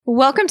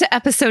Welcome to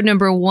episode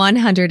number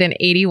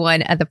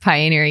 181 of the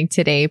Pioneering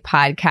Today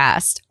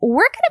podcast. We're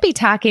going to be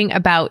talking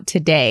about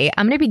today.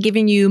 I'm going to be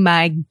giving you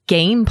my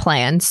game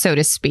plan, so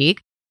to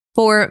speak,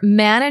 for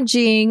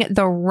managing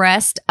the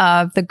rest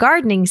of the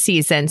gardening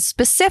season,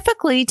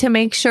 specifically to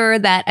make sure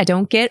that I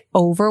don't get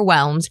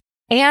overwhelmed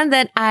and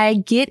that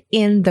I get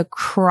in the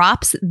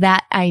crops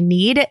that I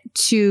need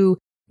to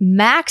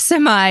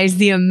maximize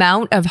the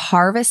amount of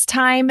harvest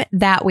time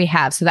that we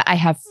have so that I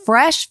have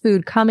fresh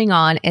food coming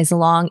on as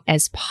long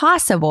as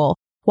possible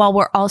while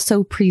we're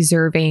also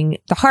preserving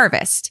the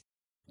harvest.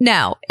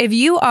 Now, if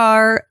you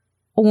are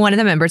one of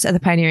the members of the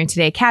Pioneering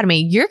Today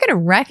Academy, you're going to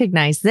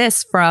recognize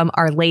this from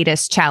our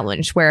latest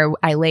challenge where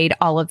I laid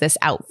all of this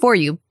out for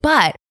you.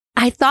 But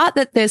I thought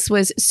that this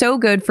was so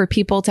good for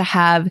people to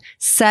have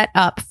set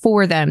up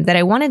for them that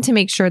I wanted to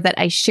make sure that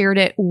I shared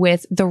it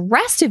with the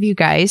rest of you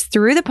guys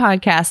through the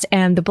podcast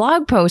and the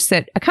blog post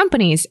that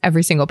accompanies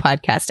every single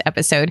podcast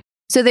episode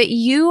so that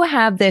you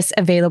have this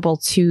available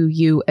to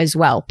you as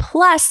well.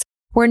 Plus,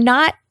 we're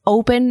not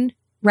open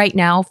right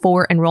now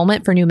for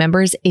enrollment for new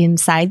members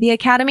inside the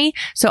Academy.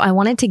 So I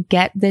wanted to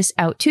get this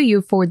out to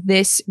you for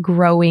this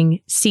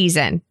growing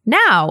season.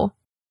 Now,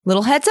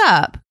 little heads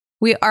up.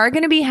 We are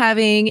going to be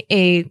having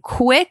a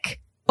quick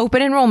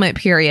open enrollment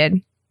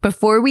period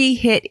before we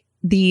hit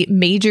the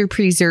major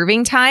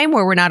preserving time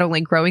where we're not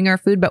only growing our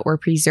food, but we're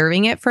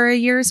preserving it for a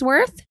year's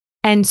worth.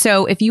 And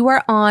so if you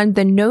are on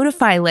the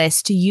notify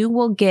list, you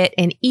will get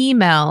an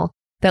email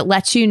that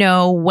lets you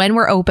know when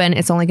we're open.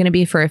 It's only going to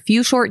be for a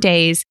few short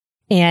days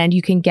and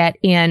you can get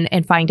in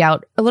and find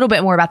out a little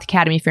bit more about the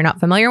Academy if you're not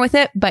familiar with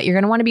it, but you're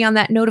going to want to be on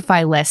that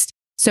notify list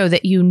so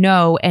that you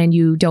know and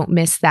you don't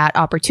miss that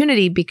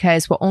opportunity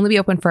because we'll only be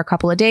open for a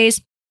couple of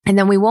days and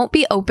then we won't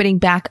be opening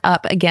back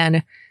up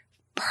again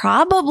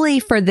probably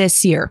for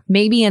this year,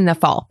 maybe in the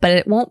fall, but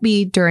it won't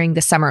be during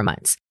the summer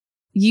months.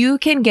 You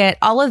can get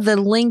all of the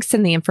links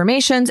and the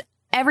information,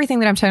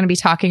 everything that I'm going to be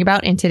talking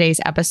about in today's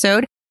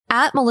episode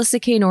at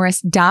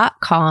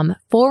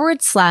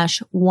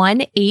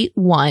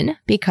melissaknorris.com/181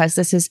 because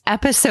this is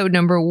episode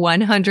number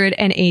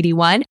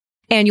 181.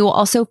 And you will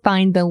also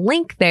find the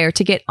link there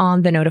to get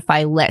on the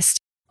notify list.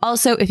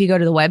 Also, if you go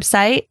to the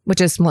website, which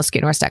is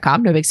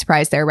melissaknorris.com, no big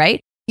surprise there, right?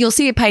 You'll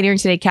see a Pioneering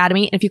Today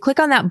Academy. And if you click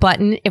on that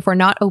button, if we're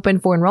not open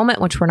for enrollment,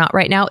 which we're not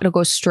right now, it'll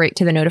go straight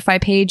to the notify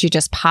page. You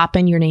just pop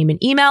in your name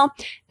and email,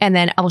 and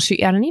then I will shoot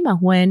you out an email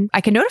when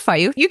I can notify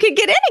you. You can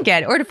get in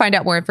again or to find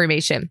out more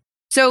information.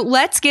 So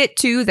let's get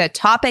to the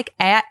topic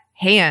at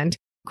hand.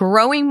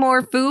 Growing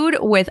more food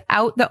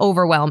without the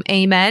overwhelm.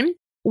 Amen.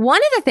 One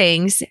of the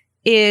things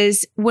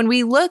is when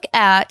we look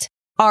at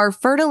our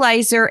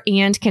fertilizer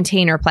and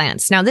container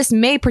plants. Now, this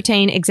may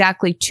pertain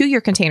exactly to your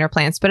container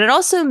plants, but it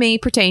also may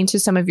pertain to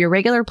some of your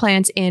regular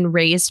plants in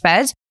raised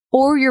beds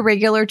or your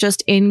regular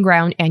just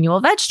in-ground annual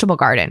vegetable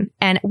garden.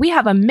 And we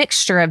have a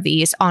mixture of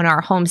these on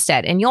our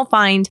homestead, and you'll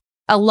find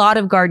a lot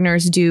of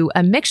gardeners do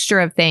a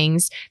mixture of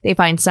things. They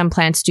find some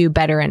plants do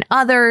better than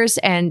others,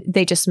 and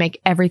they just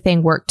make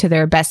everything work to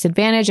their best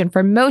advantage. And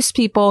for most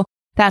people,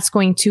 that's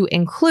going to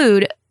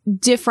include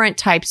different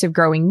types of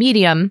growing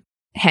medium,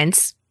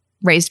 hence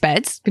raised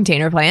beds,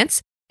 container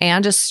plants,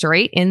 and just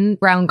straight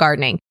in-ground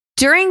gardening.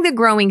 During the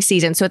growing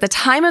season, so at the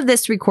time of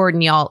this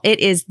recording, y'all, it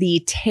is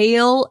the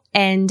tail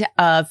end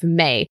of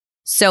May.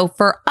 So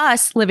for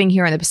us living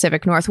here in the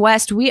Pacific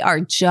Northwest, we are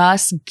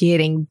just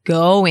getting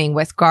going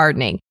with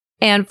gardening.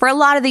 And for a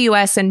lot of the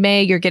US in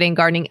May, you're getting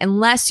gardening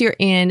unless you're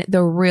in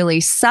the really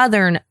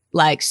southern,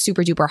 like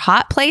super duper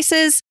hot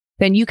places,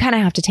 then you kind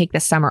of have to take the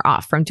summer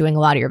off from doing a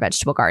lot of your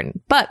vegetable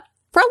garden. But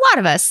for a lot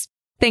of us,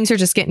 things are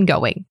just getting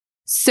going.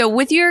 So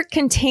with your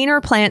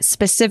container plants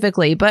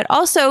specifically, but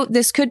also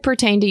this could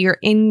pertain to your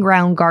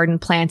in-ground garden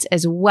plants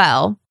as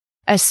well,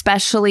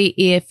 especially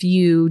if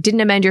you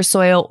didn't amend your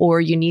soil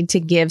or you need to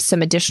give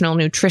some additional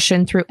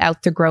nutrition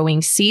throughout the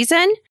growing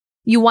season.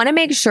 You want to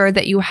make sure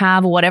that you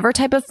have whatever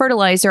type of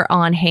fertilizer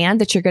on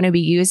hand that you're going to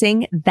be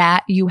using,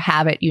 that you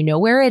have it, you know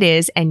where it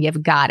is, and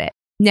you've got it.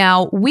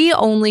 Now, we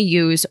only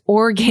use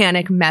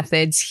organic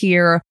methods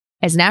here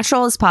as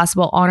natural as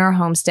possible on our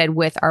homestead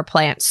with our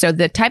plants. So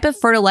the type of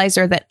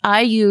fertilizer that I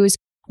use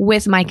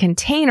with my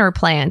container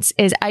plants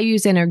is I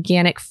use an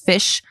organic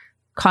fish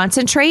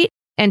concentrate.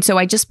 And so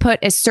I just put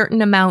a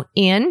certain amount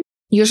in.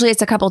 Usually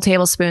it's a couple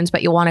tablespoons,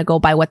 but you'll want to go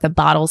by what the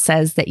bottle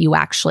says that you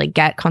actually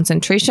get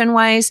concentration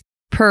wise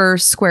per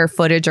square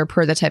footage or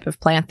per the type of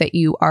plant that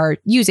you are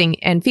using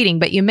and feeding.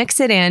 But you mix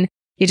it in,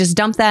 you just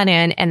dump that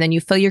in, and then you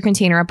fill your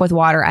container up with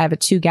water. I have a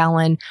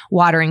 2-gallon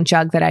watering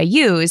jug that I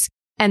use.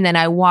 And then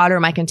I water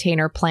my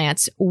container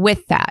plants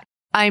with that.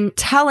 I'm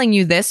telling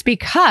you this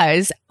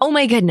because, oh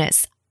my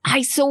goodness,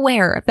 I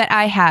swear that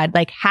I had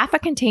like half a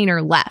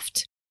container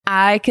left.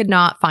 I could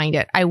not find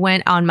it. I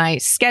went on my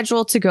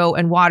schedule to go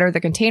and water the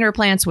container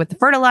plants with the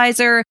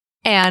fertilizer.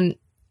 And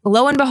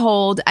lo and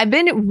behold, I've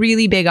been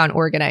really big on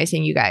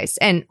organizing, you guys.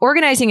 And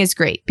organizing is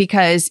great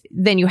because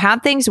then you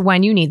have things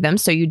when you need them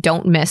so you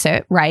don't miss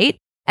it, right?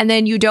 And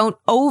then you don't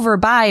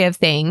overbuy of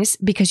things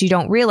because you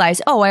don't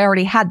realize, oh, I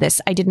already had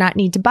this. I did not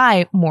need to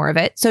buy more of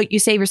it. So you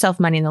save yourself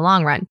money in the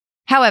long run.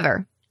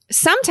 However,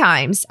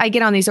 sometimes I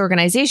get on these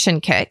organization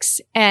kicks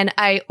and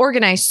I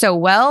organize so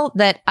well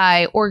that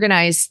I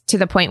organize to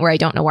the point where I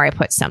don't know where I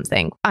put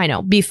something. I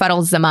know,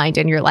 befuddles the mind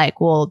and you're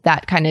like, well,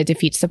 that kind of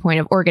defeats the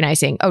point of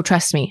organizing. Oh,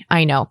 trust me,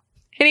 I know.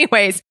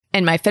 Anyways,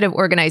 in my fit of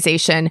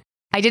organization,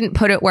 I didn't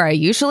put it where I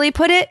usually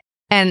put it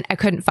and I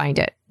couldn't find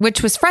it,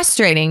 which was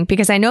frustrating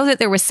because I know that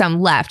there was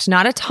some left,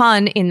 not a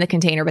ton in the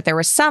container, but there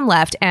was some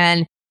left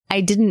and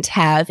I didn't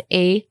have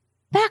a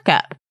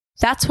backup.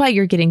 That's why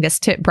you're getting this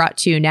tip brought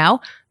to you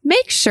now.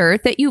 Make sure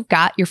that you've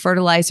got your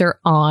fertilizer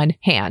on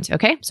hand.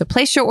 Okay. So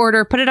place your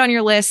order, put it on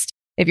your list.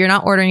 If you're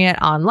not ordering it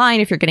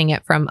online, if you're getting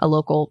it from a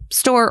local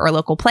store or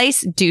local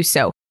place, do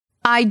so.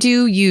 I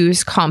do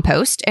use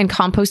compost and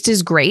compost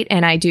is great.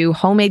 And I do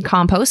homemade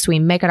compost. We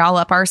make it all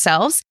up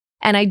ourselves.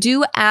 And I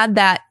do add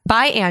that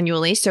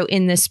biannually. So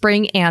in the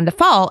spring and the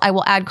fall, I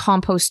will add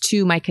compost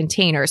to my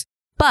containers.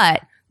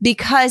 But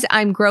because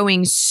I'm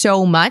growing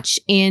so much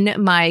in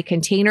my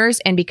containers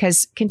and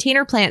because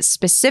container plants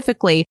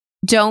specifically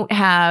don't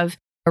have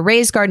a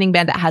raised gardening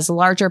bed that has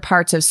larger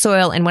parts of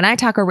soil. And when I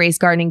talk a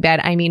raised gardening bed,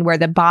 I mean where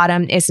the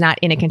bottom is not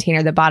in a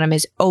container. The bottom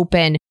is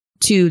open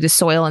to the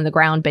soil and the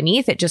ground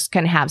beneath. It just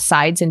can have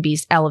sides and be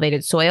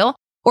elevated soil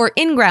or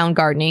in-ground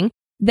gardening.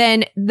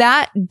 Then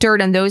that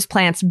dirt and those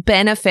plants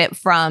benefit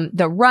from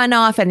the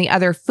runoff and the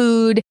other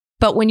food.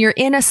 But when you're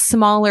in a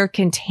smaller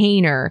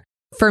container,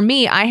 for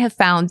me, I have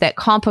found that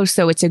compost,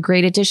 though it's a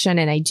great addition,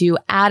 and I do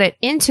add it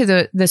into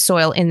the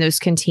soil in those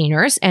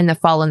containers in the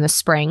fall and the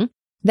spring,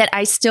 that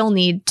I still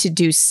need to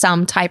do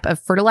some type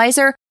of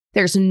fertilizer.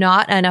 There's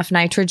not enough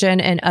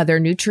nitrogen and other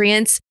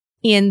nutrients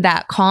in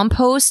that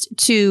compost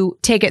to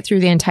take it through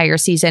the entire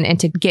season and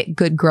to get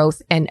good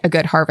growth and a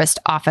good harvest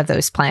off of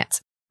those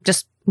plants.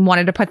 Just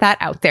wanted to put that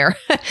out there.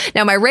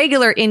 Now, my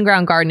regular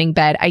in-ground gardening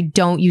bed, I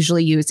don't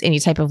usually use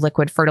any type of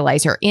liquid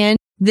fertilizer in.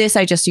 This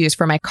I just use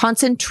for my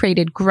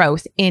concentrated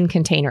growth in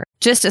container,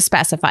 just to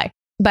specify.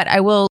 But I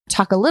will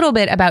talk a little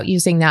bit about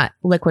using that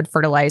liquid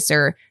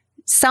fertilizer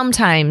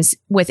sometimes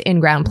with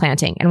in-ground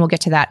planting, and we'll get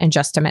to that in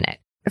just a minute.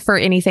 For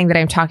anything that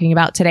I'm talking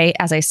about today,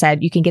 as I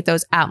said, you can get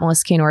those at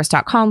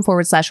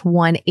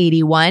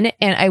melissaknorris.com/181.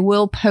 And I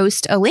will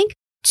post a link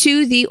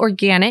to the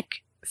organic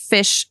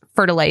fish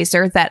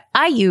fertilizer that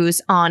I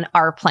use on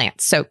our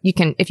plants. So you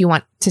can, if you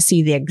want to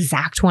see the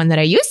exact one that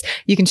I use,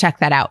 you can check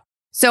that out.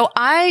 So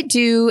I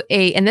do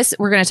and this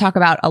we're going to talk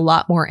about a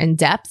lot more in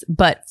depth,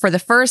 but for the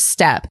first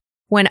step,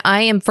 when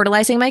I am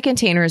fertilizing my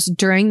containers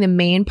during the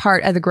main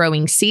part of the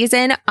growing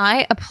season,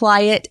 I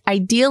apply it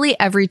ideally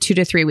every 2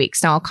 to 3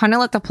 weeks. Now I'll kind of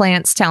let the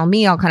plants tell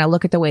me, I'll kind of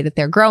look at the way that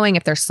they're growing,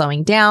 if they're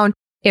slowing down,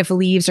 if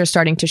leaves are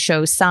starting to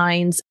show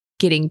signs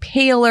getting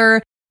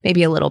paler,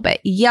 maybe a little bit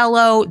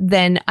yellow,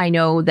 then I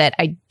know that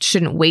I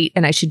shouldn't wait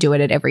and I should do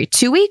it at every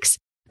 2 weeks.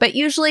 But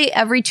usually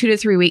every 2 to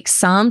 3 weeks,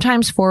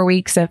 sometimes 4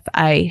 weeks if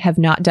I have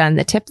not done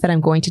the tip that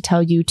I'm going to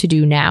tell you to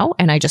do now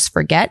and I just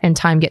forget and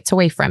time gets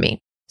away from me.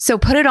 So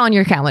put it on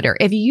your calendar.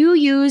 If you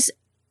use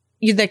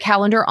the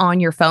calendar on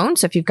your phone,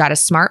 so if you've got a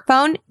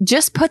smartphone,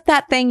 just put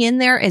that thing in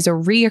there as a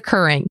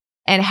reoccurring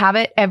and have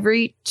it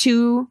every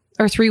 2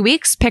 or 3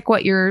 weeks. Pick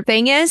what your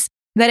thing is.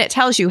 Then it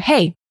tells you,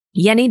 hey,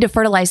 you need to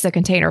fertilize the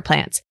container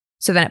plants.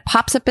 So then it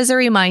pops up as a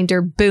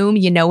reminder. Boom,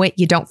 you know it.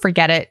 You don't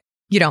forget it.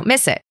 You don't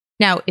miss it.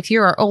 Now, if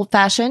you're old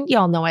fashioned,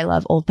 y'all know I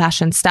love old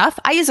fashioned stuff.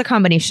 I use a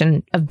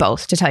combination of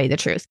both, to tell you the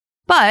truth.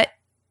 But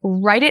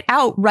write it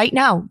out right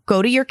now.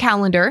 Go to your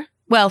calendar.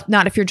 Well,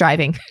 not if you're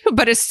driving,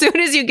 but as soon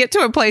as you get to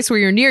a place where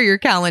you're near your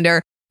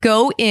calendar,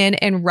 go in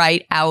and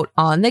write out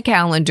on the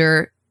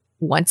calendar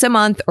once a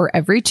month or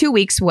every 2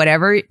 weeks,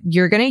 whatever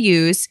you're going to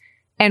use,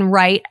 and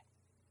write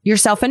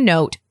yourself a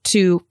note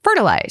to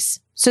fertilize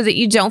so that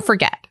you don't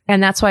forget.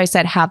 And that's why I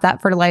said have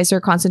that fertilizer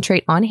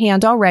concentrate on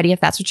hand already if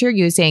that's what you're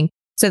using.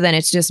 So then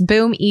it's just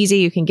boom, easy.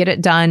 You can get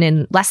it done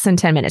in less than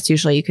 10 minutes.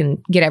 Usually you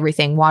can get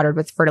everything watered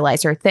with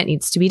fertilizer that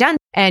needs to be done,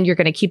 and you're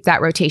going to keep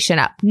that rotation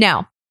up.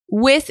 Now,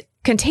 with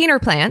container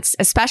plants,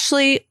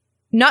 especially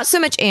not so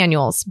much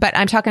annuals, but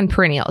I'm talking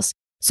perennials.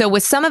 So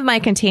with some of my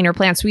container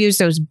plants, we use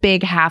those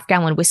big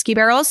half-gallon whiskey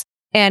barrels,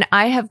 and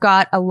I have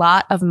got a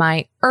lot of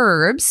my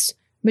herbs.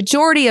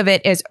 Majority of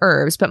it is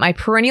herbs, but my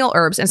perennial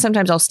herbs, and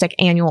sometimes I'll stick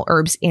annual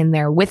herbs in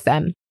there with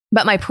them.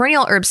 But my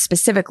perennial herbs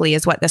specifically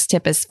is what this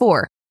tip is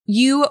for.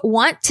 You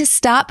want to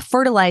stop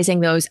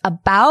fertilizing those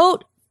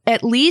about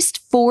at least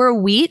 4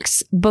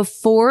 weeks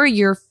before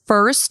your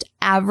first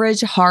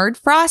average hard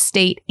frost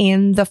date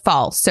in the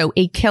fall. So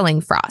a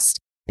killing frost,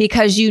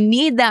 because you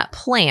need that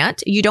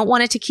plant. You don't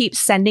want it to keep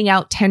sending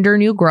out tender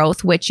new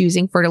growth, which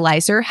using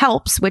fertilizer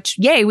helps, which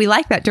yay, we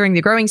like that during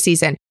the growing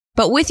season.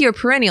 But with your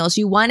perennials,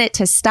 you want it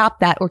to stop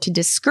that or to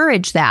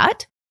discourage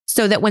that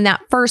so that when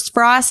that first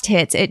frost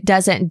hits, it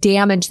doesn't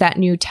damage that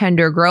new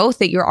tender growth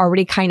that you're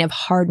already kind of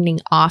hardening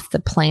off the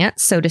plant,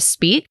 so to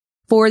speak,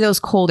 for those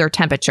colder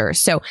temperatures.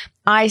 So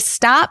I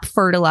stop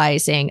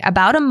fertilizing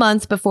about a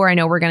month before I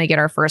know we're going to get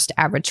our first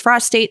average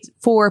frost date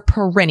for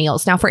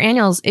perennials. Now for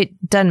annuals, it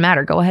doesn't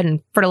matter. Go ahead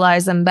and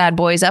fertilize them bad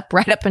boys up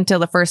right up until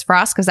the first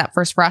frost, because that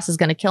first frost is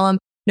going to kill them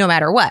no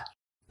matter what.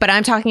 But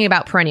I'm talking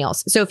about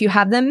perennials. So if you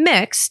have them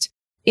mixed,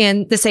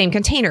 in the same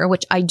container,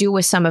 which I do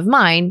with some of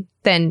mine,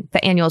 then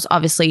the annuals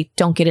obviously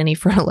don't get any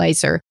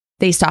fertilizer.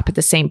 They stop at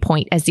the same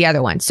point as the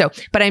other one. So,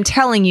 but I'm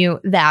telling you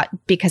that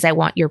because I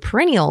want your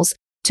perennials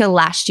to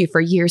last you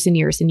for years and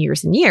years and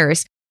years and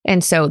years.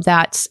 And so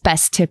that's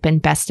best tip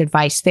and best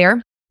advice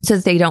there so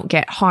that they don't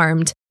get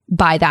harmed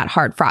by that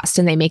hard frost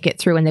and they make it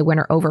through and they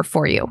winter over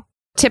for you.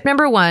 Tip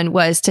number 1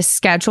 was to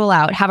schedule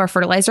out, have our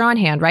fertilizer on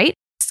hand, right?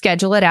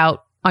 Schedule it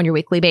out on your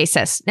weekly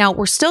basis. Now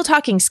we're still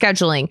talking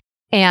scheduling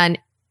and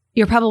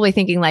you're probably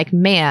thinking like,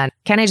 man,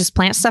 can I just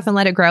plant stuff and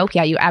let it grow?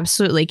 Yeah, you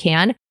absolutely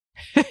can.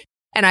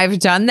 And I've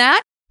done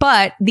that.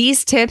 But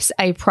these tips,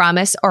 I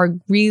promise, are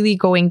really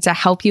going to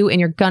help you and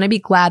you're going to be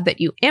glad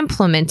that you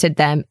implemented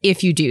them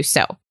if you do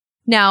so.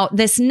 Now,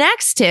 this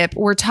next tip,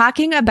 we're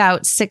talking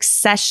about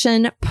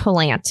succession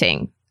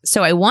planting.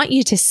 So I want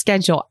you to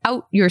schedule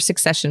out your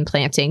succession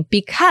planting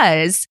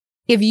because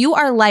if you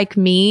are like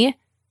me,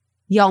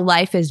 y'all,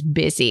 life is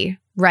busy,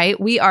 right?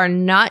 We are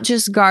not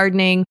just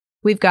gardening.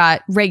 We've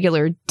got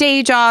regular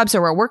day jobs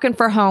or we're working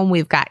from home.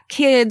 We've got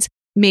kids.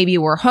 Maybe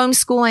we're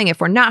homeschooling. If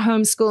we're not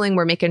homeschooling,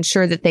 we're making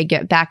sure that they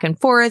get back and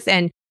forth.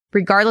 And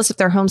regardless if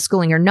they're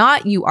homeschooling or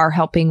not, you are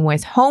helping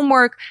with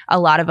homework. A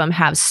lot of them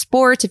have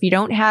sports. If you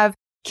don't have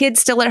kids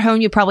still at home,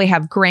 you probably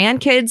have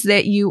grandkids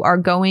that you are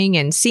going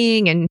and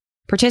seeing and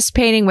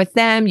participating with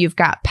them. You've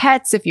got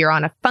pets. If you're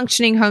on a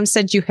functioning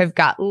homestead, you have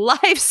got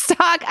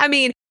livestock. I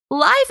mean,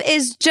 life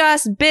is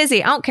just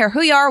busy. I don't care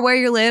who you are, where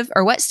you live,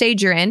 or what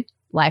stage you're in.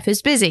 Life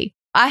is busy.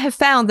 I have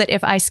found that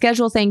if I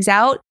schedule things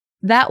out,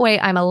 that way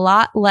I'm a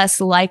lot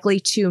less likely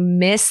to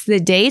miss the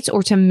dates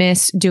or to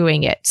miss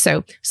doing it.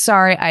 So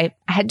sorry, I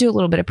had to do a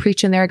little bit of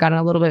preaching there. I got on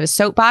a little bit of a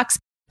soapbox,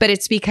 but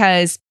it's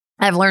because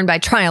I've learned by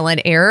trial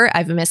and error.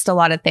 I've missed a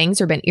lot of things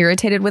or been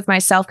irritated with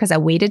myself because I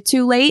waited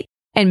too late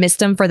and missed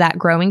them for that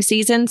growing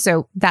season.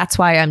 So that's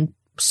why I'm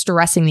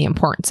stressing the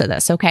importance of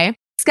this. Okay.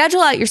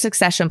 Schedule out your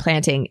succession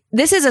planting.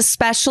 This is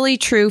especially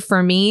true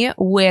for me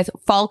with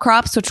fall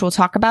crops, which we'll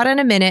talk about in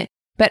a minute,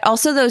 but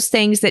also those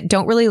things that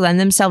don't really lend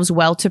themselves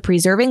well to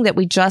preserving that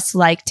we just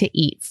like to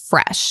eat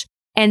fresh.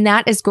 And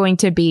that is going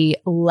to be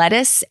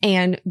lettuce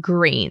and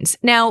greens.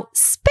 Now,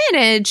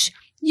 spinach,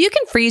 you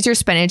can freeze your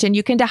spinach and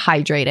you can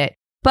dehydrate it.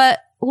 But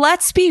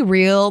let's be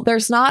real,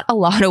 there's not a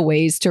lot of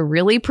ways to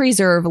really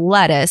preserve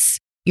lettuce.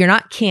 You're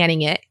not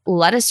canning it.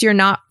 Lettuce, you're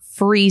not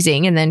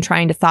freezing and then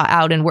trying to thaw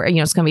out and where,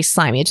 it's going to be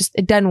slimy.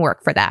 It doesn't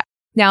work for that.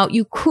 Now,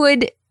 you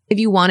could, if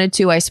you wanted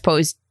to, I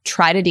suppose,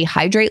 try to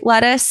dehydrate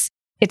lettuce.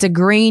 It's a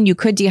green. You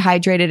could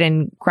dehydrate it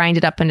and grind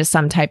it up into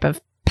some type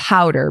of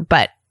powder,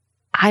 but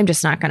I'm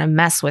just not going to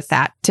mess with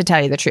that, to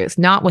tell you the truth.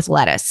 Not with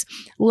lettuce.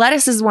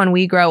 Lettuce is one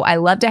we grow. I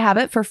love to have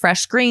it for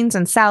fresh greens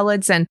and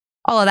salads and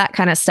all of that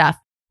kind of stuff,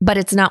 but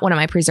it's not one of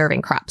my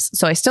preserving crops.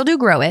 So I still do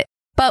grow it.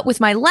 But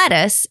with my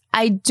lettuce,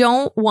 I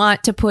don't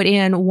want to put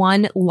in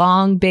one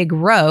long big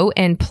row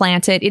and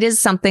plant it. It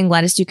is something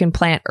lettuce you can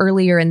plant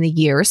earlier in the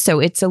year. So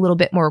it's a little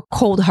bit more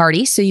cold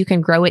hardy. So you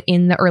can grow it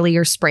in the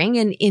earlier spring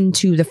and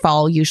into the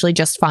fall, usually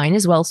just fine,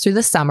 as well as through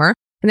the summer.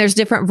 And there's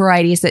different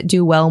varieties that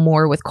do well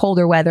more with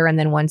colder weather and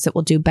then ones that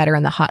will do better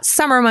in the hot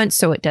summer months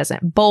so it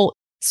doesn't bolt,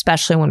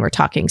 especially when we're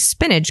talking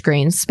spinach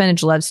greens.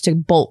 Spinach loves to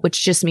bolt,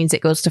 which just means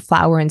it goes to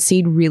flower and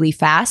seed really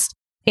fast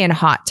in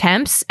hot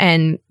temps,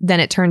 and then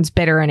it turns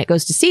bitter and it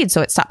goes to seed. So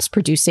it stops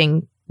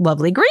producing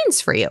lovely greens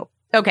for you.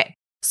 Okay.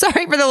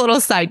 Sorry for the little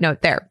side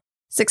note there.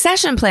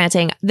 Succession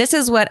planting. This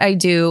is what I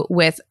do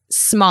with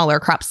smaller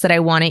crops that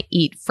I want to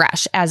eat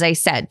fresh, as I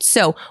said.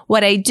 So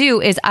what I do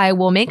is I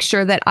will make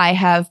sure that I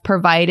have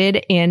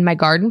provided in my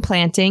garden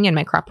planting and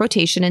my crop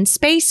rotation and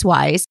space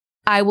wise,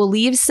 I will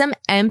leave some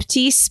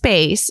empty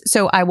space.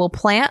 So I will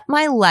plant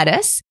my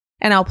lettuce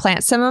and I'll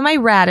plant some of my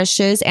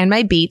radishes and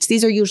my beets.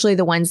 These are usually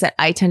the ones that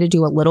I tend to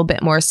do a little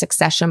bit more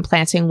succession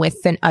planting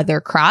with than other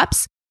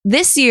crops.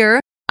 This year,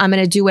 I'm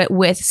going to do it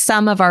with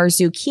some of our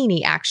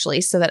zucchini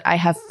actually, so that I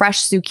have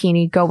fresh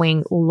zucchini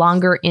going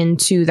longer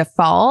into the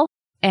fall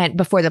and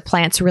before the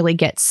plants really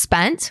get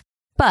spent.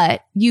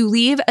 But you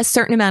leave a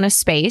certain amount of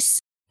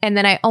space and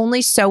then I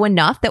only sow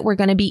enough that we're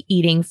going to be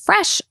eating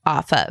fresh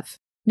off of.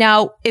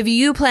 Now, if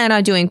you plan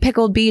on doing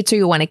pickled beets or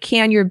you want to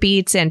can your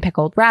beets and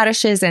pickled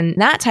radishes and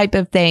that type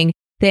of thing,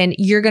 then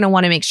you're going to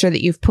want to make sure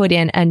that you've put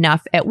in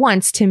enough at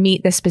once to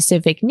meet the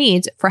specific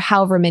needs for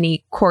however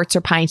many quarts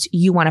or pints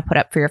you want to put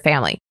up for your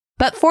family.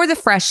 But for the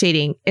fresh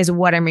eating is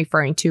what I'm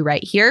referring to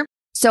right here.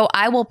 So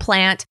I will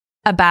plant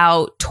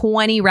about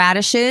 20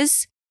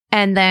 radishes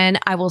and then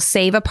I will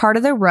save a part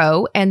of the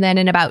row. And then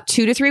in about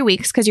 2 to 3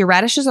 weeks, because your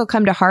radishes will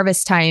come to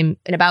harvest time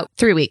in about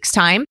 3 weeks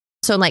time.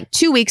 So in like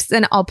 2 weeks,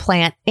 then I'll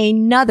plant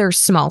another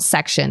small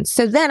section.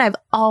 So then I've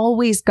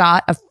always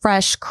got a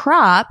fresh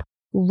crop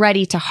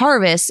ready to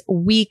harvest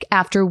week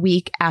after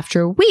week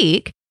after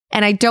week.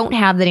 And I don't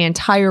have the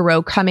entire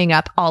row coming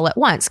up all at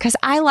once because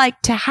I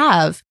like to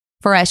have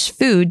fresh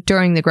food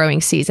during the growing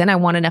season. I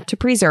want enough to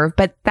preserve,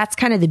 but that's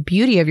kind of the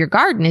beauty of your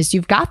garden is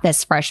you've got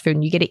this fresh food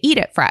and you get to eat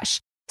it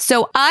fresh.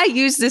 So I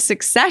use the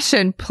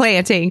succession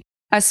planting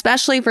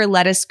especially for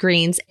lettuce,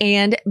 greens,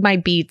 and my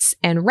beets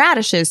and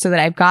radishes so that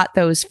I've got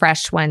those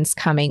fresh ones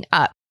coming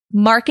up.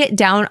 mark it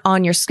down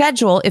on your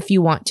schedule if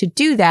you want to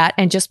do that,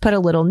 and just put a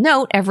little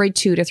note every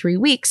 2 to 3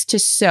 weeks to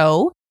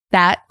sow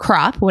that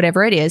crop,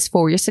 whatever it is,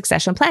 for your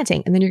succession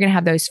planting. And then you're going to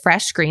have those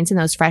fresh greens and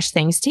those fresh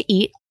things to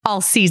eat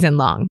all season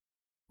long.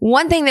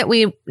 One thing that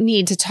we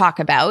need to talk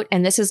about,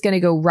 and this is going to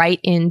go right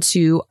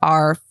into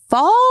our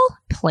fall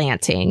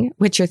planting,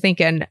 which you're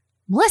thinking,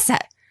 Melissa,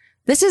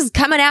 this is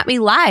coming at me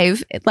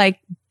live at like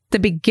the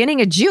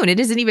beginning of June. It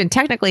isn't even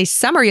technically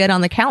summer yet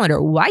on the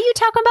calendar. Why are you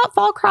talking about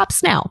fall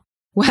crops now?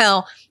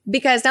 Well,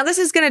 because now this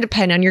is going to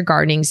depend on your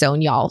gardening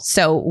zone, y'all.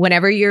 So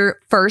whenever your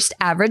first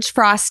average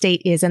frost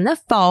date is in the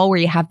fall, where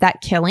you have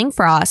that killing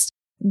frost,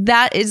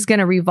 that is going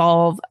to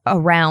revolve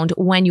around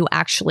when you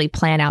actually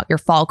plan out your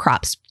fall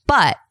crops.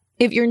 But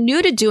if you're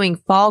new to doing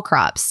fall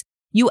crops,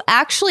 you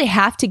actually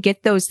have to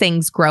get those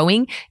things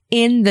growing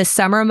in the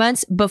summer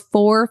months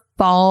before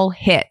fall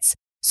hits.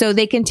 So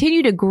they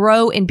continue to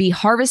grow and be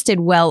harvested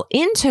well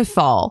into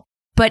fall.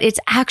 But it's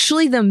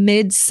actually the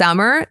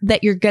midsummer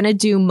that you're going to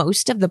do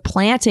most of the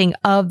planting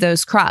of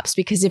those crops,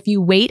 because if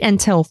you wait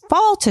until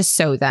fall to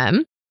sow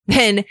them,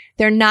 then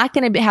they're not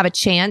going to have a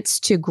chance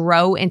to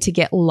grow and to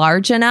get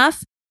large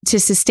enough to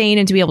sustain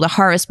and to be able to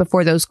harvest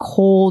before those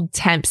cold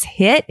temps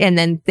hit. And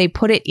then they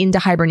put it into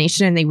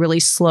hibernation and they really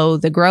slow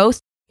the growth,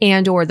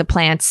 and or the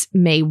plants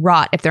may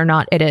rot if they're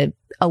not at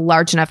a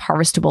large enough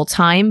harvestable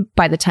time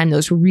by the time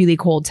those really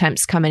cold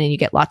temps come in and you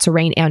get lots of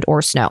rain and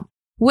or snow.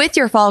 With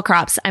your fall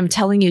crops, I'm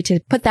telling you to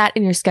put that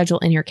in your schedule,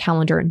 in your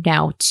calendar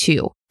now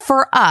too.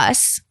 For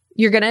us,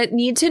 you're going to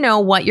need to know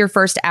what your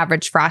first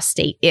average frost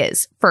date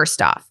is,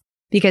 first off,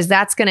 because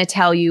that's going to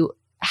tell you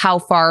how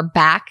far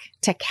back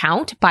to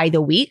count by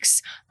the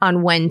weeks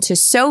on when to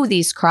sow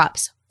these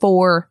crops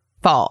for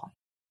fall.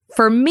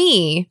 For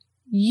me,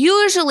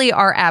 usually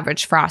our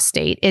average frost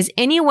date is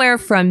anywhere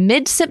from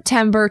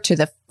mid-September to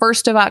the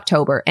 1st of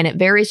October, and it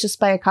varies just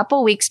by a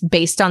couple weeks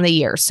based on the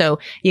year. So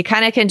you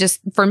kind of can just,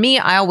 for me,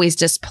 I always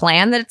just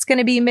plan that it's going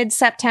to be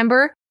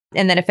mid-September.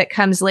 And then if it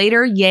comes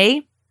later,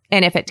 yay.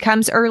 And if it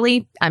comes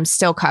early, I'm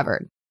still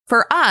covered.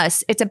 For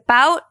us, it's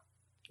about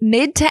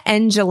mid to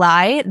end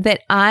July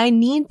that I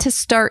need to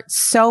start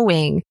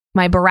sowing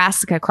my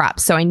brassica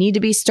crops. So I need to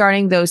be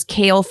starting those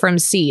kale from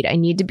seed. I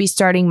need to be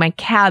starting my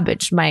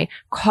cabbage, my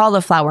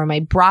cauliflower, my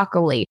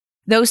broccoli,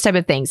 those type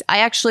of things.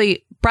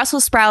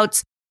 Brussels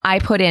sprouts, I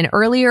put in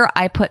earlier.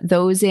 I put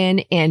those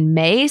in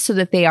May so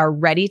that they are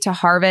ready to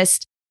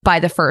harvest by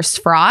the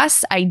first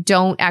frost. I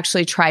don't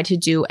actually try to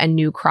do a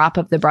new crop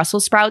of the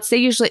Brussels sprouts.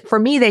 For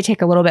me, they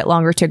take a little bit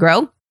longer to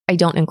grow. I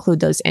don't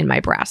include those in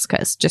my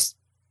brassicas, just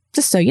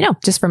so you know,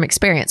 just from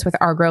experience with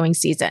our growing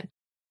season.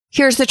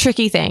 Here's the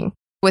tricky thing.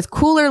 With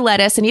cooler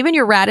lettuce and even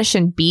your radish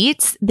and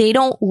beets, they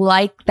don't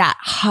like that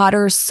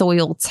hotter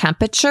soil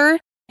temperature,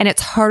 and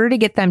it's harder to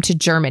get them to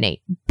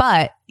germinate.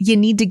 But you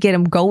need to get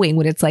them going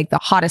when it's like the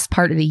hottest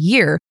part of the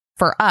year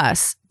for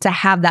us to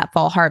have that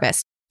fall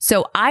harvest.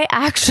 So I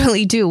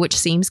actually do, which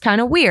seems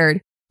kind of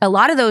weird, a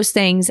lot of those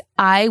things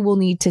I will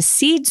need to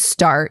seed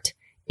start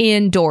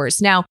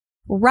indoors. Now,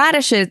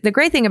 radishes, the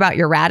great thing about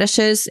your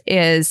radishes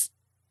is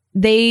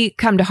they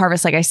come to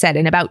harvest, like I said,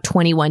 in about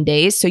 21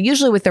 days. So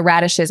usually with the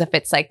radishes, if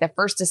it's like the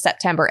 1st of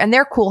September, and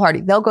they're cool hardy,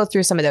 they'll go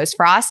through some of those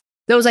frosts.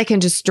 Those I can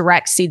just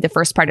direct seed the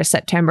first part of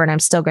September and I'm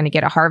still going to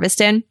get a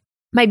harvest in.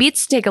 My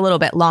beets take a little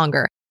bit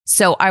longer.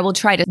 So I will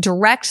try to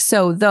direct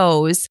sow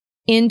those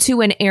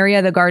into an area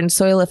of the garden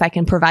soil if I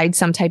can provide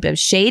some type of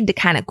shade to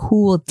kind of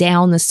cool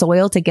down the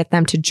soil to get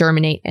them to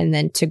germinate and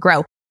then to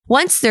grow.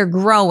 Once they're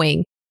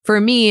growing,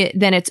 for me,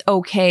 then it's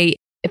okay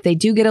if they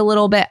do get a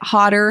little bit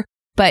hotter,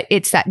 but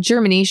it's that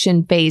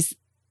germination phase.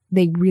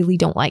 They really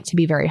don't like to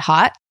be very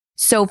hot.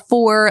 So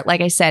for,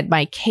 like I said,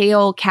 my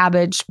kale,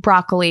 cabbage,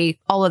 broccoli,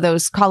 all of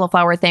those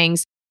cauliflower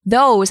things,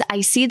 those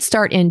I seed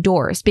start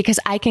indoors because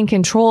I can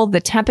control the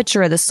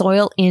temperature of the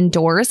soil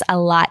indoors a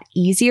lot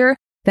easier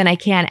than I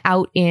can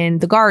out in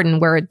the garden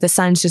where the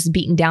sun's just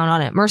beating down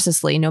on it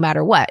mercilessly no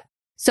matter what.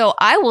 So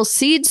I will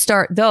seed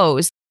start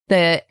those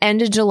the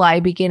end of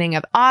July, beginning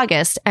of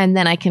August, and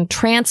then I can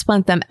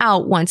transplant them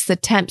out once the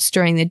temps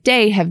during the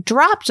day have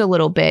dropped a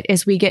little bit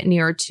as we get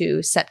nearer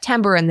to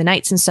September and the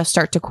nights and stuff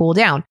start to cool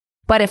down.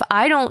 But if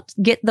I don't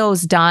get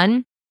those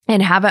done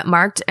and have it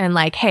marked and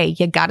like, hey,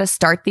 you got to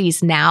start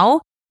these now.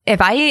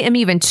 If I am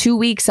even 2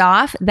 weeks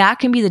off, that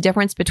can be the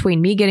difference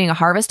between me getting a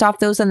harvest off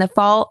those in the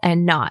fall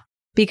and not.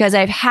 Because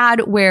I've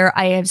had where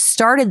I have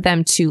started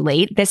them too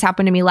late. This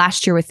happened to me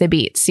last year with the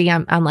beets. See,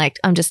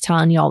 I'm just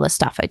telling you all the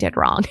stuff I did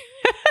wrong.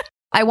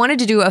 I wanted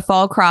to do a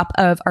fall crop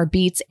of our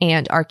beets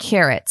and our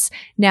carrots.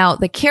 Now,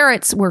 the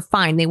carrots were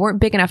fine. They weren't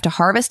big enough to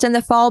harvest in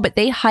the fall, but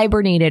they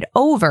hibernated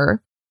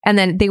over. And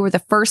then they were the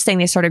first thing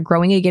they started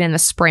growing again in the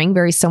spring,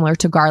 very similar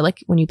to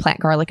garlic when you plant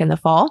garlic in the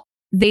fall.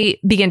 They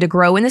began to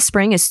grow in the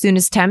spring as soon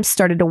as temps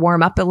started to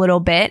warm up a little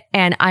bit.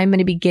 And I'm going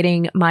to be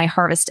getting my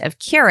harvest of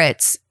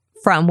carrots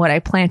from what I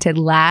planted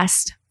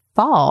last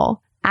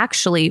fall.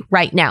 Actually,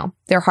 right now,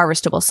 they're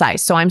harvestable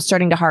size. So I'm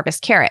starting to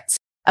harvest carrots.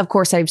 Of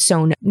course, I've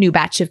sown a new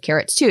batch of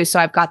carrots too, so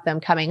I've got them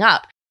coming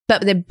up.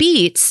 But the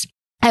beets,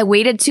 I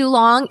waited too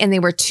long and they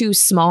were too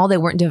small. They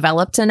weren't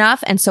developed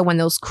enough. And so when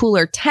those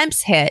cooler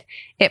temps hit,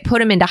 it put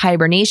them into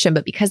hibernation.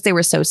 But because they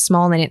were so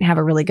small and they didn't have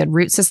a really good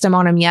root system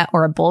on them yet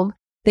or a bulb,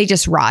 they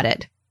just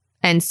rotted.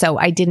 And so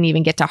I didn't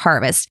even get to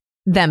harvest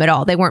them at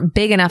all. They weren't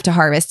big enough to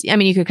harvest. I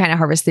mean, you could kind of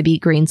harvest the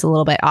beet greens a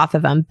little bit off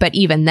of them, but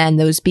even then,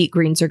 those beet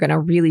greens are going to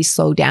really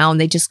slow down.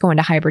 They just go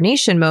into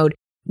hibernation mode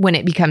when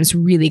it becomes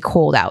really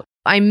cold out.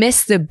 I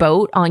missed the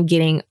boat on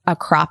getting a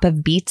crop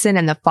of beets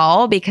in the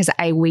fall because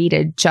I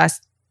waited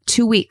just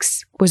 2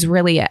 weeks was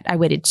really it. I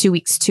waited 2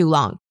 weeks too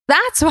long.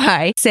 That's why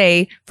I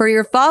say for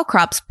your fall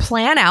crops,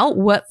 plan out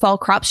what fall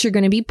crops you're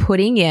going to be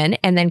putting in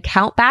and then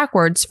count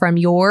backwards from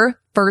your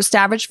first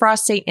average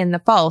frost date in the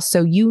fall.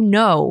 So you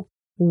know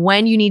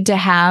when you need to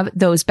have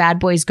those bad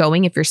boys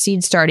going. If you're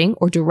seed starting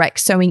or direct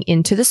sowing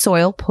into the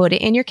soil, put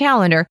it in your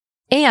calendar.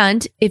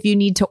 And if you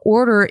need to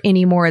order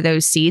any more of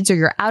those seeds or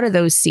you're out of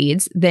those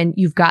seeds, then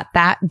you've got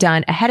that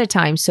done ahead of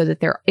time so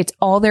that it's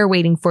all there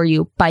waiting for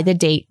you by the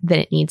date that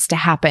it needs to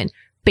happen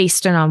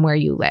based on where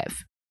you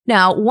live.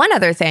 Now, one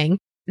other thing,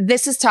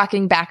 this is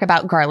talking back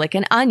about garlic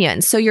and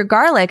onions. So your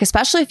garlic,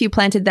 especially if you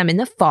planted them in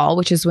the fall,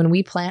 which is when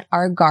we plant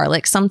our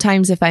garlic,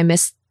 sometimes if I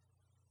miss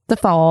the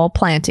fall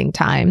planting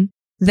time,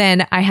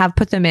 then I have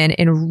put them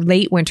in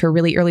late winter,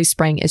 really early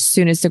spring, as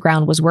soon as the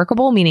ground was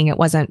workable, meaning it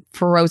wasn't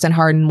frozen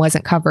hard and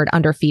wasn't covered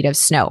under feet of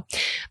snow.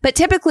 But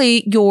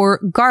typically your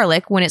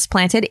garlic, when it's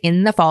planted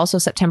in the fall, so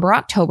September,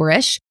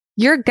 October-ish,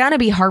 you're going to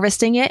be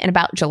harvesting it in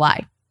about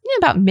July,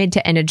 about mid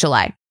to end of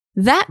July.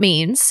 That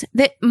means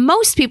that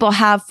most people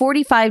have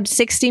 45,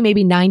 60,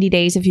 maybe 90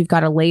 days if you've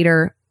got a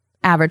later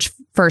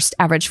first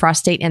average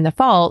frost date in the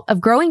fall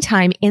of growing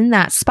time in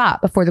that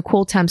spot before the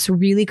cool temps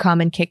really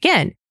come and kick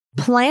in.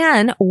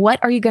 Plan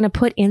what are you going to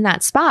put in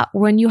that spot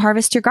when you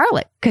harvest your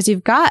garlic because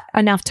you've got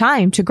enough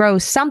time to grow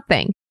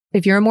something.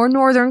 If you're a more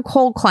northern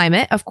cold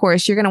climate, of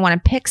course, you're going to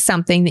want to pick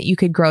something that you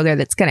could grow there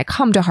that's going to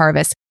come to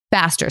harvest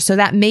faster. So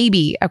that may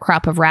be a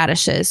crop of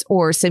radishes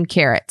or some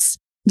carrots,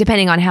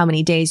 depending on how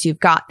many days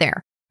you've got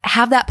there.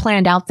 Have that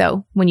planned out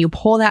though. When you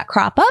pull that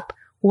crop up,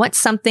 what's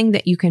something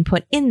that you can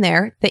put in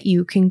there that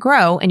you can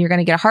grow and you're going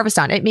to get a harvest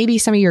on? It may be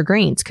some of your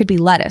greens, could be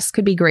lettuce,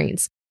 could be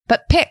greens,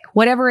 but pick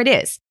whatever it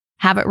is.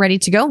 Have it ready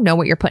to go. Know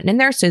what you're putting in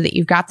there so that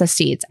you've got the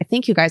seeds. I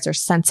think you guys are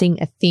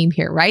sensing a theme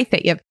here, right?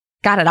 That you've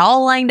got it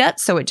all lined up.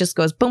 So it just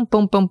goes boom,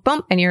 boom, boom,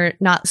 boom. And you're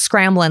not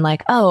scrambling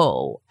like,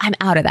 oh, I'm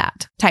out of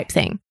that type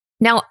thing.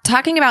 Now,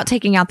 talking about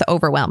taking out the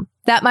overwhelm,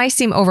 that might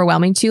seem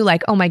overwhelming to you.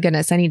 Like, oh my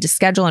goodness, I need to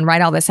schedule and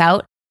write all this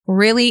out.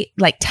 Really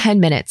like 10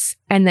 minutes.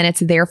 And then it's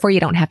there for you. You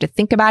don't have to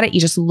think about it.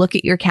 You just look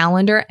at your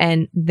calendar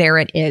and there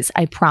it is.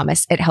 I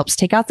promise it helps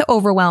take out the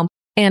overwhelm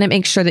and it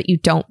makes sure that you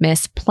don't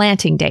miss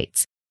planting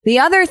dates. The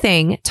other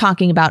thing,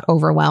 talking about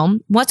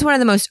overwhelm, what's one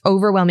of the most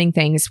overwhelming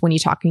things when you're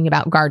talking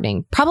about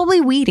gardening? Probably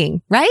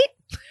weeding, right?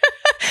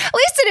 At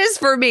least it is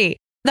for me.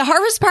 The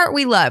harvest part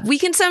we love. We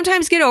can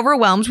sometimes get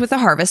overwhelmed with the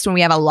harvest when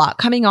we have a lot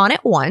coming on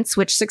at once,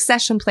 which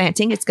succession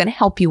planting is going to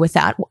help you with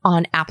that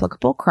on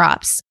applicable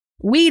crops.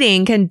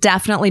 Weeding can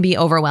definitely be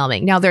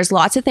overwhelming. Now, there's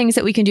lots of things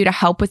that we can do to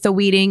help with the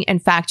weeding. In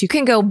fact, you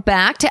can go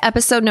back to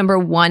episode number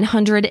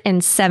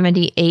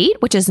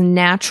 178, which is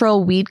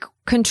natural weed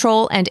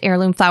control and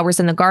heirloom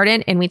flowers in the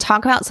garden. And we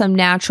talk about some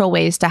natural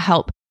ways to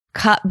help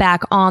cut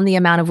back on the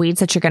amount of weeds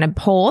that you're going to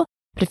pull.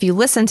 But if you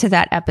listen to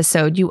that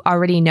episode, you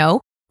already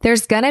know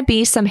there's going to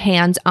be some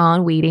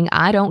hands-on weeding.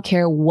 I don't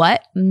care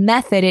what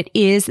method it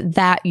is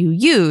that you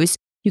use.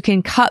 You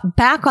can cut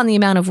back on the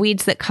amount of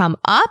weeds that come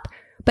up,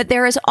 but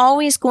there is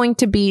always going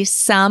to be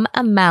some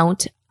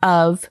amount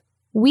of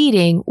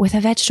weeding with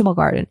a vegetable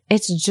garden.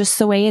 It's just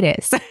the way it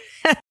is.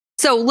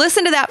 So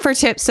listen to that for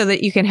tips so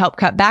that you can help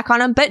cut back on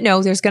them. But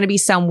no, there's going to be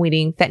some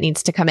weeding that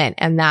needs to come in.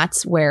 And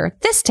that's where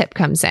this tip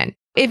comes in.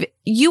 If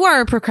you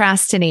are a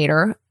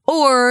procrastinator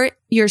or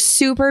you're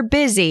super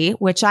busy,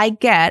 which I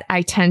get,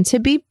 I tend to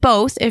be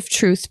both, if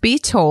truth be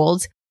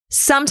told.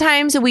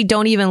 Sometimes we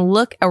don't even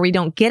look or we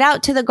don't get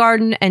out to the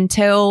garden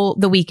until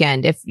the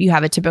weekend. If you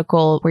have a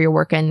typical where you're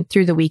working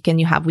through the weekend,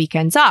 you have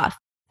weekends off.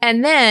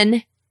 And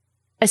then,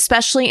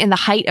 especially in the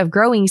height of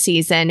growing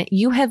season,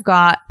 you have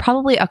got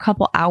probably a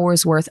couple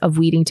hours worth of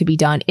weeding to be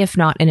done, if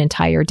not an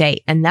entire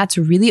day. And that's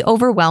really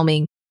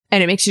overwhelming.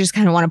 And it makes you just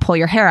kind of want to pull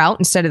your hair out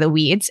instead of the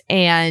weeds.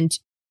 And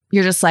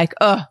you're just like,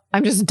 oh,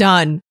 I'm just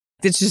done.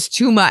 It's just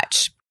too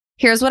much.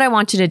 Here's what I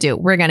want you to do.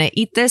 We're going to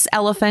eat this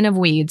elephant of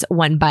weeds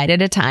one bite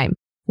at a time.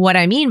 What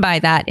I mean by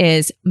that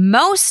is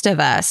most of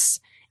us,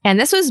 and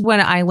this was when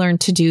I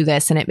learned to do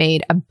this and it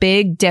made a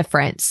big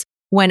difference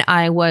when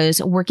I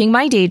was working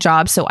my day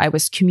job. So I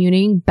was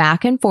commuting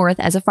back and forth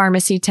as a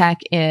pharmacy tech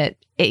at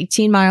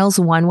 18 miles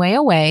one way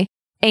away.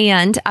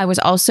 And I was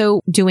also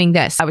doing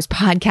this. I was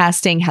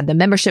podcasting, had the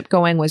membership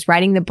going, was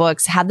writing the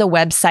books, had the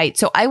website.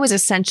 So I was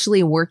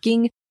essentially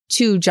working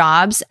 2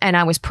 jobs and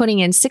I was putting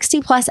in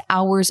 60 plus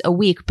hours a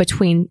week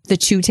between the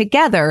 2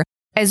 together,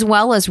 as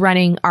well as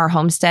running our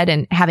homestead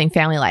and having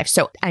family life.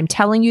 So I'm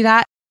telling you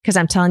that because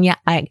I'm telling you,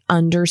 I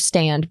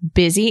understand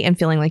busy and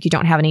feeling like you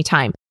don't have any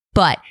time.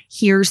 But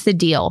here's the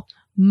deal.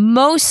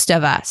 Most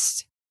of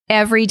us,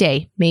 every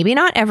day, maybe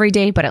not every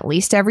day, but at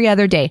least every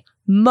other day,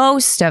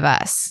 most of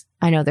us,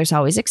 I know there's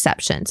always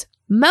exceptions,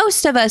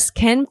 most of us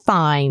can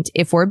find,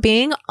 if we're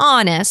being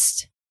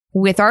honest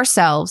with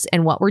ourselves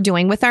and what we're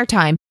doing with our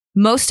time,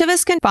 most of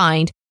us can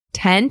find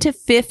 10 to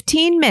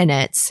 15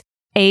 minutes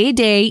a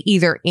day,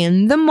 either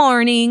in the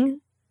morning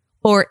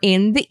or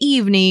in the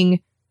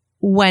evening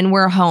when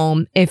we're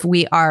home, if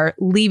we are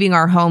leaving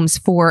our homes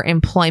for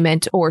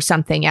employment or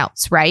something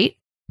else, right?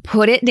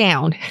 Put it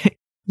down.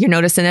 You're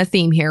noticing a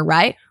theme here,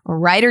 right?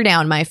 Write her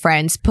down, my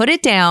friends. Put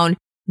it down,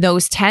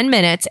 those 10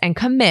 minutes, and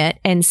commit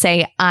and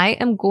say, I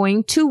am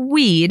going to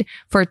weed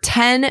for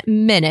 10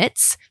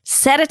 minutes.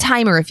 Set a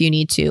timer if you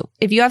need to.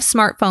 If you have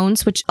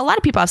smartphones, which a lot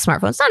of people have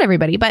smartphones, not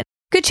everybody, but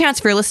good chance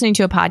if you're listening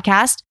to a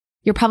podcast,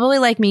 you're probably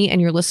like me and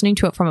you're listening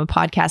to it from a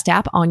podcast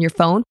app on your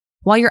phone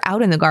while you're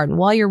out in the garden,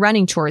 while you're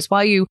running chores,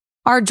 while you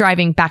are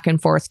driving back and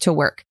forth to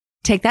work.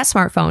 Take that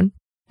smartphone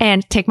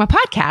and take my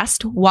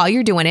podcast while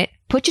you're doing it.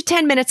 Put your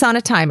 10 minutes on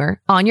a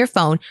timer on your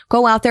phone.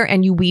 Go out there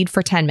and you weed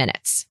for 10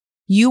 minutes.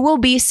 You will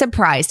be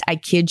surprised, I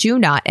kid you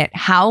not, at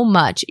how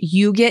much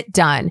you get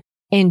done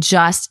in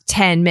just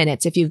 10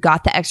 minutes. If you've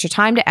got the extra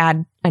time to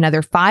add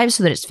another 5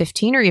 so that it's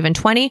 15 or even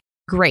 20,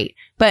 great.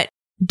 But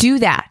do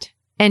that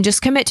and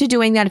just commit to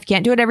doing that. If you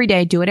can't do it every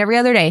day, do it every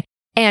other day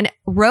and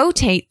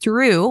rotate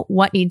through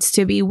what needs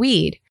to be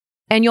weed.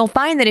 And you'll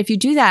find that if you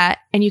do that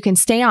and you can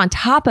stay on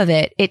top of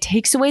it, it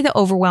takes away the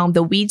overwhelm.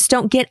 The weeds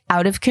don't get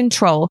out of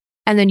control.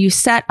 And then you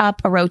set up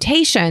a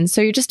rotation.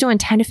 So you're just doing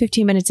 10 to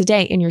 15 minutes a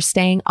day and you're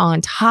staying on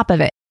top of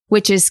it,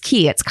 which is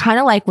key. It's kind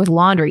of like with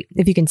laundry.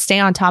 If you can stay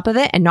on top of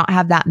it and not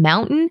have that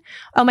mountain,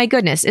 oh my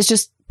goodness, it's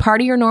just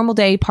part of your normal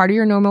day, part of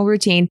your normal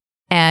routine,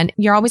 and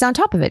you're always on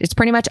top of it. It's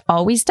pretty much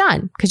always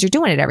done because you're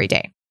doing it every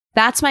day.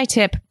 That's my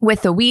tip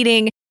with the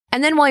weeding.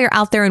 And then while you're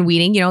out there and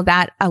weeding,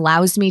 that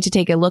allows me to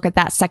take a look at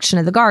that section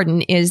of the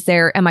garden.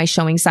 Am I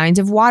showing signs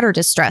of water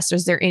distress?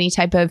 Is there any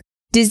type of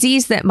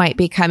disease that might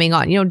be coming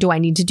on? Do I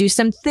need to do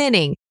some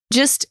thinning?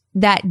 Just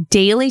that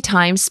daily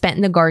time spent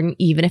in the garden,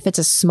 even if it's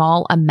a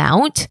small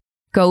amount,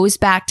 goes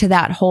back to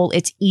that whole,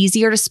 it's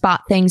easier to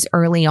spot things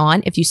early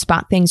on. If you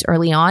spot things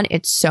early on,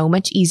 it's so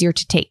much easier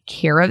to take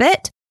care of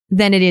it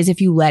than it is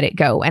if you let it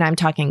go. And I'm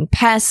talking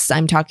pests,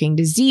 I'm talking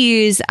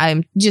disease,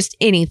 I'm just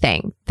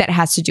anything that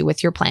has to do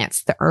with your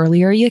plants. The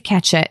earlier you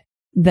catch it,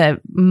 the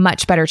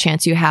much better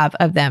chance you have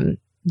of them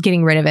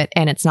getting rid of it,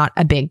 and it's not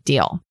a big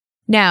deal.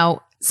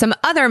 Now, some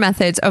other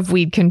methods of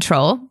weed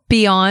control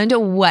beyond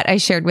what I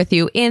shared with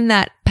you in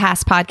that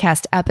past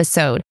podcast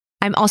episode.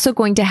 I'm also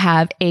going to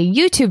have a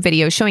YouTube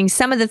video showing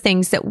some of the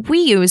things that we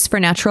use for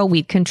natural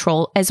weed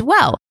control as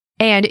well.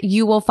 And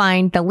you will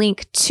find the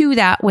link to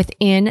that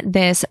within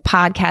this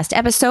podcast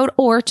episode,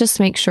 or just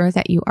make sure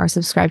that you are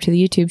subscribed to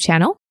the YouTube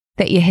channel,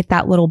 that you hit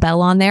that little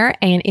bell on there,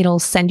 and it'll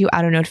send you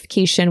out a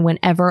notification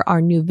whenever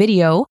our new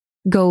video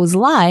goes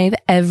live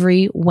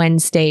every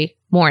Wednesday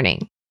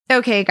morning.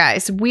 Okay,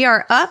 guys, we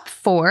are up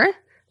for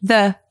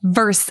the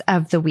verse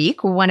of the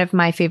week, one of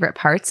my favorite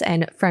parts.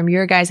 And from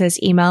your guys'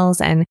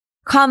 emails and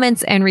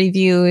comments and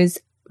reviews,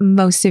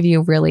 most of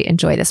you really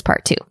enjoy this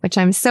part too, which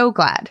I'm so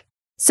glad.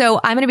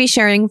 So I'm going to be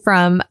sharing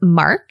from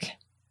Mark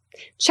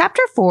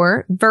chapter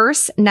 4,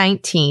 verse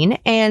 19.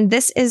 And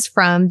this is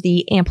from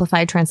the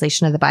Amplified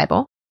translation of the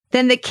Bible.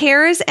 Then the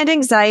cares and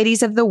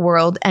anxieties of the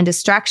world and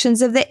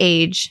distractions of the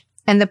age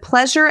and the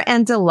pleasure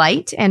and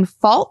delight and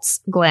false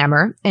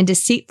glamour and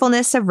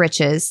deceitfulness of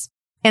riches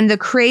and the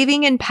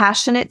craving and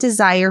passionate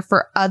desire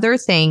for other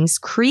things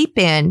creep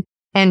in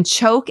and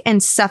choke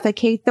and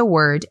suffocate the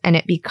word, and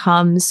it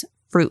becomes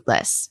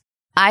fruitless.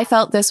 I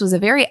felt this was a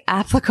very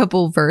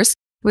applicable verse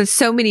with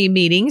so many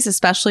meanings,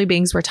 especially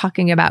being we're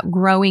talking about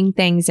growing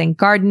things and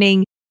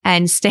gardening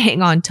and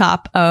staying on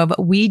top of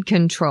weed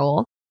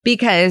control,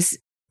 because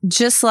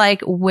just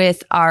like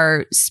with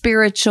our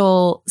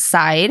spiritual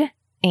side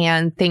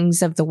and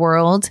things of the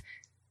world,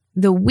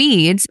 the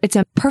weeds, it's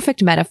a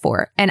perfect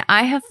metaphor. And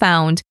I have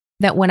found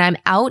that when I'm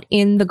out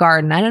in the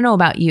garden, I don't know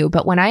about you,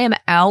 but when I am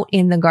out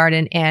in the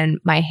garden and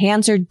my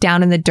hands are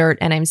down in the dirt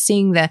and I'm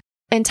seeing the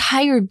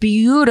entire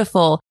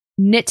beautiful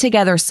knit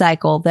together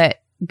cycle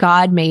that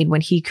God made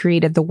when he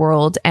created the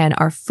world and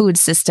our food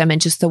system, and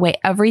just the way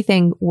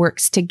everything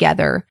works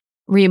together,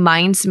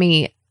 reminds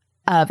me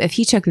of, if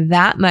he took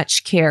that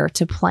much care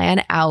to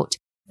plan out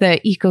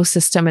the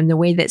ecosystem and the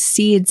way that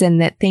seeds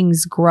and that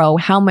things grow,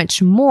 how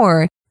much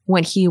more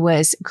when he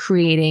was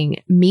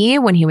creating me,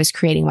 when he was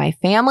creating my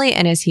family,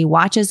 and as he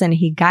watches and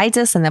he guides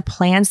us and the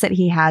plans that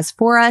he has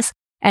for us,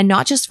 and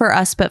not just for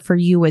us, but for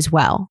you as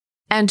well.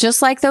 And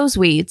just like those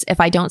weeds, if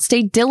I don't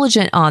stay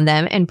diligent on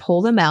them and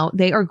pull them out,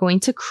 they are going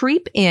to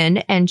creep in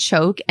and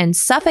choke and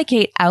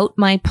suffocate out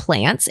my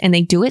plants. And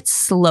they do it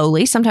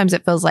slowly. Sometimes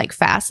it feels like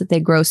fast, that they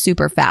grow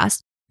super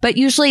fast, but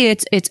usually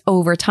it's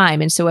over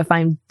time. And so if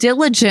I'm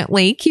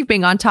diligently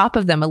keeping on top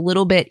of them a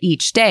little bit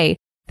each day,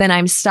 then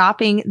I'm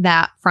stopping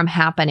that from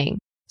happening.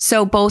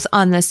 So both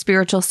on the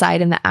spiritual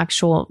side and the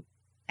actual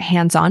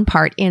hands-on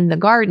part in the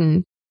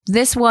garden,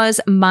 this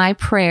was my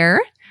prayer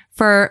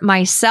for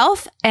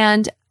myself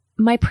and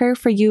my prayer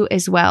for you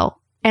as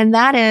well. And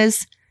that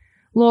is,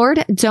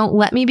 Lord, don't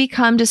let me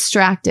become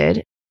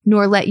distracted,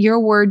 nor let your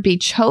word be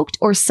choked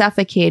or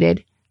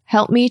suffocated.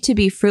 Help me to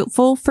be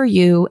fruitful for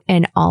you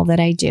in all that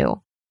I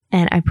do.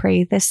 And I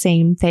pray the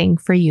same thing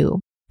for you.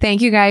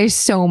 Thank you guys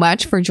so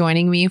much for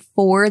joining me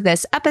for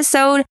this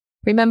episode.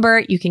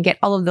 Remember, you can get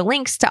all of the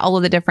links to all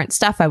of the different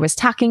stuff I was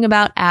talking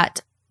about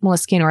at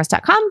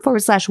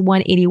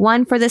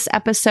melissaknorris.com/181 for this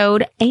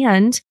episode.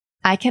 And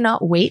I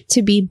cannot wait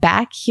to be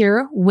back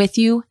here with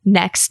you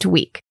next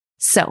week.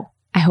 So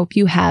I hope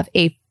you have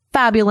a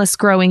fabulous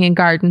growing and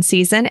garden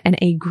season and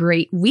a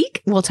great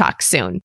week. We'll talk soon.